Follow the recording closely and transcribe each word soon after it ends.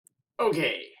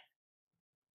Okay,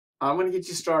 I'm going to get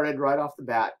you started right off the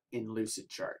bat in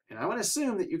LucidChart. And I want to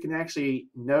assume that you can actually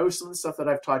know some of the stuff that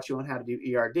I've taught you on how to do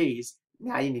ERDs.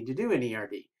 Now you need to do an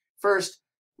ERD. First,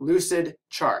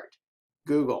 LucidChart.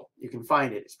 Google. You can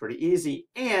find it. It's pretty easy.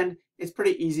 And it's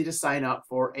pretty easy to sign up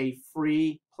for a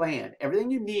free plan. Everything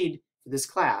you need for this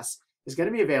class is going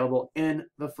to be available in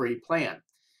the free plan.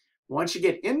 Once you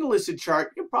get into LucidChart,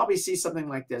 you'll probably see something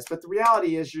like this. But the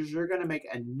reality is you're going to make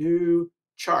a new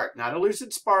chart, not a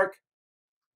Lucid Spark,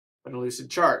 but a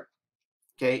LucidChart.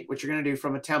 Okay, what you're going to do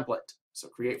from a template. So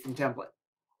create from template.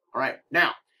 All right,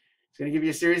 now it's going to give you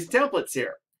a series of templates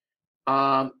here.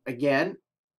 Again,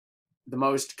 the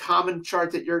most common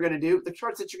chart that you're going to do, the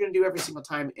charts that you're going to do every single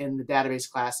time in the database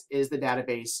class is the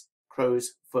database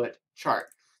crow's foot chart.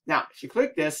 Now, if you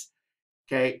click this,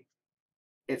 okay,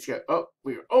 it's got, oh,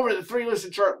 we were over the 3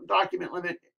 LucidChart document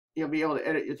limit. You'll be able to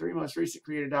edit your 3 most recent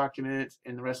created documents,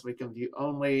 and the rest will become view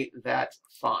only. That's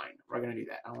fine. We're going to do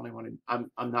that. I only want to. I'm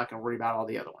not going to worry about all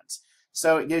the other ones.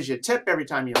 So it gives you a tip every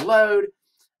time you load.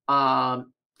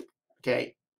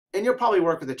 Okay, and you'll probably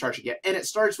work with the chart you get. And it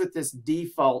starts with this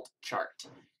default chart.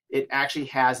 It actually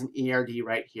has an ERD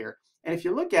right here. And if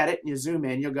you look at it and you zoom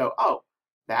in, you'll go, oh,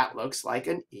 that looks like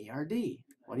an ERD.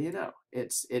 What do you know?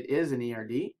 It is an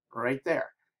ERD right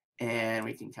there. And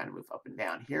we can kind of move up and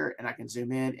down here, and I can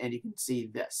zoom in, and you can see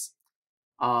this.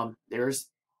 Here's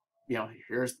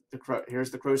the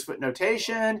crow's foot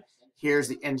notation. Here's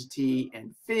the entity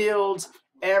and fields.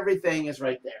 Everything is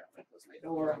right there. I'm gonna close my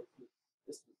door.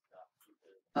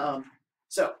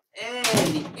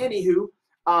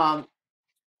 Anywho,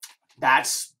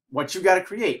 that's what you got to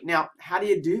create. Now, how do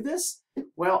you do this?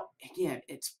 Well, again,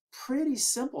 it's pretty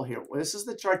simple here. Well, this is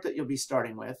the chart that you'll be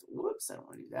starting with. Whoops, I don't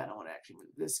want to do that. I want to actually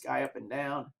move this guy up and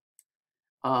down.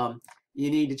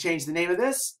 You need to change the name of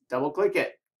this. Double click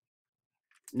it.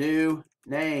 New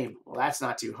name. Well, that's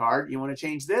not too hard. You want to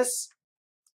change this.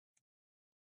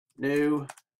 New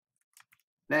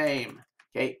name.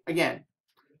 Okay, again,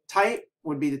 type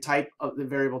would be the type of the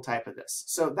variable type of this.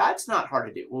 So that's not hard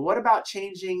to do. Well, what about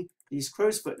changing these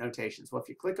crow's foot notations? Well, if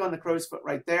you click on the crow's foot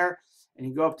right there, and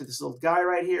you go up to this little guy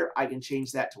right here, I can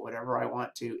change that to whatever I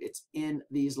want to. It's in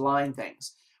these line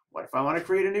things. What if I want to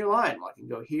create a new line? Well, I can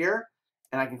go here,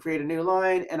 and I can create a new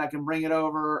line, and I can bring it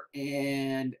over,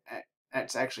 and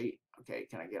that's actually, okay,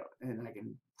 can I get, and I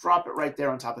can drop it right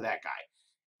there on top of that guy.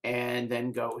 And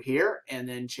then go here, and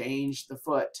then change the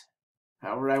foot,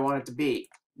 however I want it to be.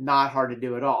 Not hard to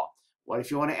do at all. What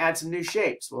if you want to add some new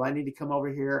shapes? Well, I need to come over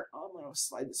here. I'm going to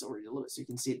slide this over a little bit so you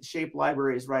can see it. The shape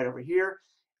library is right over here.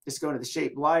 Just go to the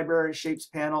shape library, shapes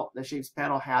panel. The shapes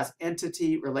panel has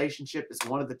entity relationship is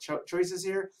one of the choices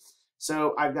here.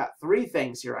 So I've got 3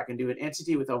 things here. I can do an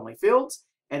entity with only fields,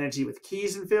 an entity with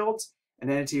keys and fields, an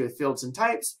entity with fields and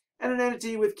types, and an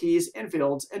entity with keys and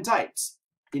fields and types.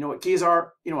 You know what keys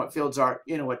are, you know what fields are,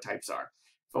 you know what types are.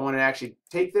 If I want to actually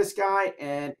take this guy,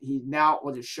 and he now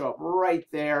will just show up right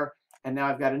there, and now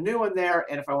I've got a new one there.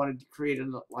 And if I wanted to create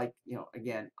a, like, you know,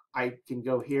 again, I can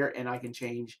go here and I can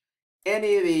change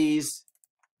any of these.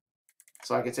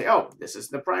 So I can say, oh, this is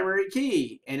the primary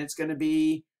key, and it's going to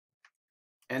be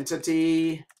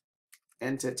entity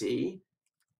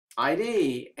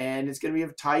ID, and it's going to be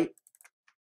of type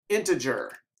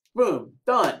integer. Boom,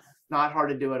 done. Not hard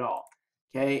to do at all.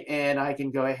 Okay, and I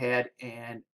can go ahead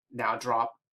and now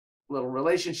drop little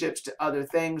relationships to other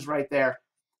things right there.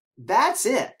 That's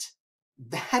it.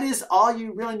 That is all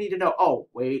you really need to know. Oh,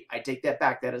 wait, I take that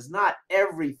back. That is not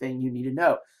everything you need to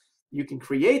know. You can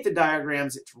create the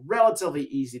diagrams. It's relatively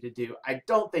easy to do. I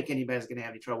don't think anybody's going to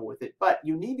have any trouble with it, but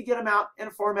you need to get them out in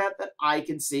a format that I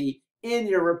can see in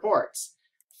your reports.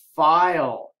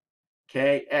 File,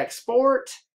 okay, export,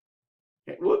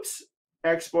 okay, whoops,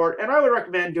 export, and I would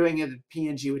recommend doing it in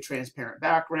PNG with transparent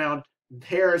background.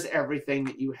 There's everything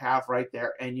that you have right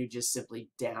there, and you just simply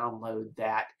download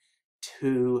that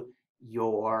to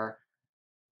your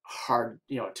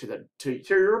to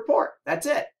your report. That's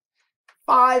it.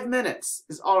 5 minutes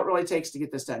is all it really takes to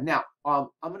get this done. Now, I'm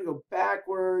going to go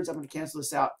backwards. I'm going to cancel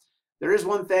this out. There is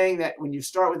one thing that when you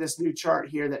start with this new chart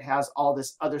here that has all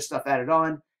this other stuff added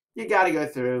on, you got to go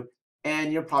through,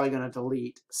 and you're probably going to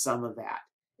delete some of that.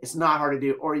 It's not hard to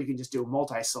do, or you can just do a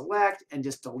multi-select and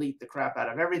just delete the crap out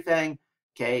of everything.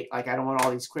 Okay, like I don't want all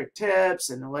these quick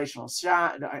tips and relational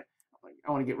shot. I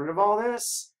want to get rid of all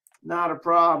this. Not a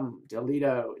problem.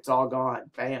 Delete-o. It's all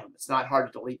gone. Bam. It's not hard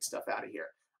to delete stuff out of here.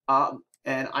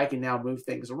 And I can now move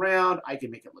things around. I can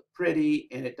make it look pretty,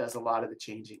 and it does a lot of the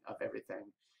changing of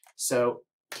everything. So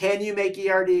can you make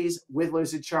ERDs with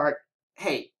LucidChart?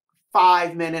 Hey,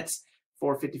 5 minutes,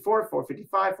 454,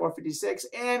 455, 456,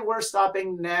 and we're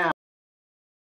stopping now.